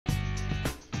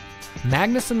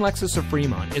Magnussen Lexus of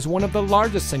Fremont is one of the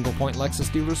largest single-point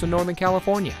Lexus dealers in Northern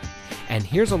California. And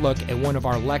here's a look at one of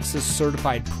our Lexus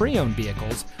certified pre-owned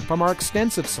vehicles from our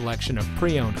extensive selection of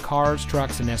pre-owned cars,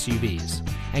 trucks, and SUVs.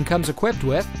 And comes equipped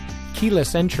with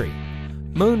keyless entry,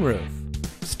 moonroof,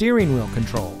 steering wheel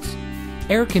controls,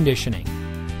 air conditioning,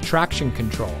 traction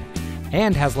control,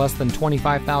 and has less than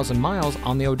 25,000 miles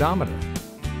on the odometer.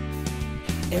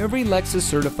 Every Lexus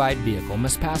certified vehicle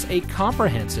must pass a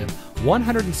comprehensive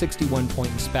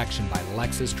 161-point inspection by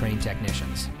Lexus trained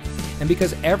technicians. And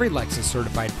because every Lexus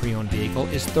certified pre-owned vehicle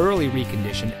is thoroughly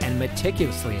reconditioned and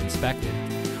meticulously inspected,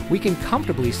 we can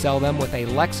comfortably sell them with a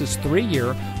Lexus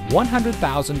 3-year,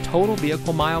 100,000 total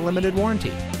vehicle mile limited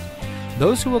warranty.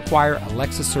 Those who acquire a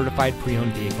Lexus certified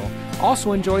pre-owned vehicle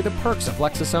also enjoy the perks of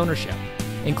Lexus ownership,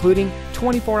 including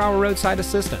 24-hour roadside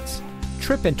assistance,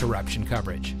 trip interruption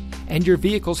coverage, and your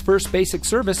vehicle's first basic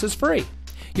service is free.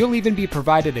 You'll even be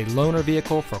provided a loaner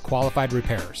vehicle for qualified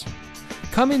repairs.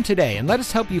 Come in today and let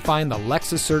us help you find the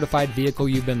Lexus certified vehicle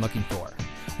you've been looking for.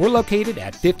 We're located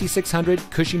at 5600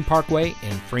 Cushing Parkway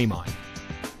in Fremont.